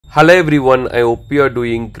Hello everyone, I hope you are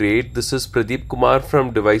doing great. This is Pradeep Kumar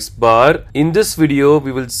from DeviceBAR. In this video,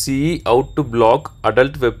 we will see how to block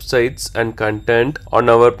adult websites and content on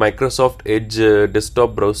our Microsoft Edge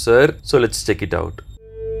desktop browser. So let's check it out.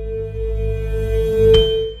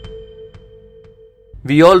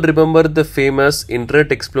 We all remember the famous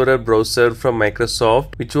Internet Explorer browser from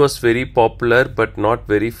Microsoft, which was very popular but not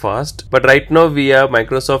very fast. But right now we have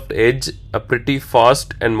Microsoft Edge, a pretty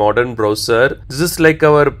fast and modern browser. This is like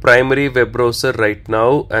our primary web browser right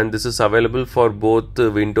now, and this is available for both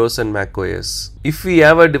Windows and Mac OS. If we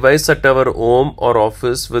have a device at our home or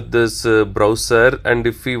office with this browser, and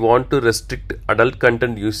if we want to restrict adult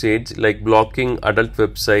content usage like blocking adult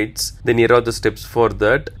websites, then here are the steps for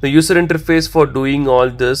that. The user interface for doing all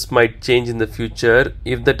this might change in the future.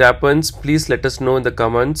 If that happens, please let us know in the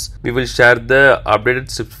comments. We will share the updated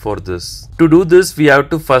steps for this. To do this, we have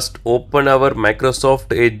to first open our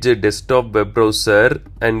Microsoft Edge desktop web browser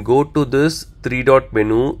and go to this three-dot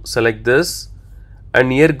menu, select this,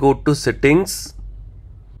 and here go to settings.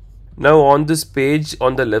 Now on this page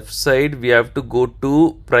on the left side, we have to go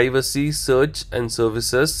to privacy, search and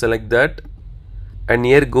services, select that. And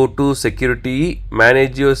here go to security,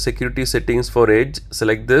 manage your security settings for Edge,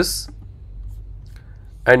 select this.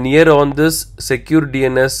 And here on this secure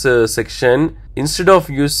DNS section, instead of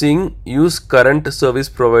use current service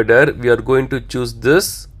provider, we are going to choose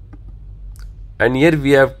this. And here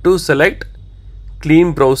we have to select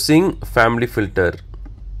clean browsing family filter.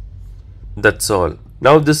 That's all.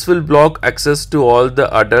 Now this will block access to all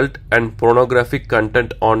the adult and pornographic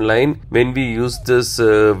content online when we use this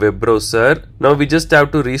web browser. Now we just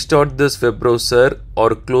have to restart this web browser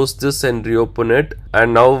or close this and reopen it,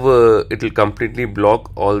 and now it will completely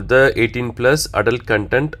block all the 18+ adult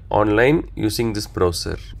content online using this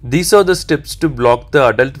browser. These are the steps to block the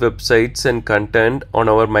adult websites and content on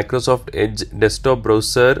our Microsoft Edge desktop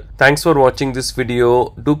browser. Thanks for watching this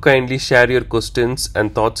video. Do kindly share your questions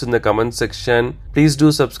and thoughts in the comment section. Please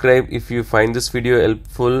do subscribe if you find this video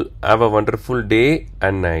helpful. Have a wonderful day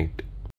and night.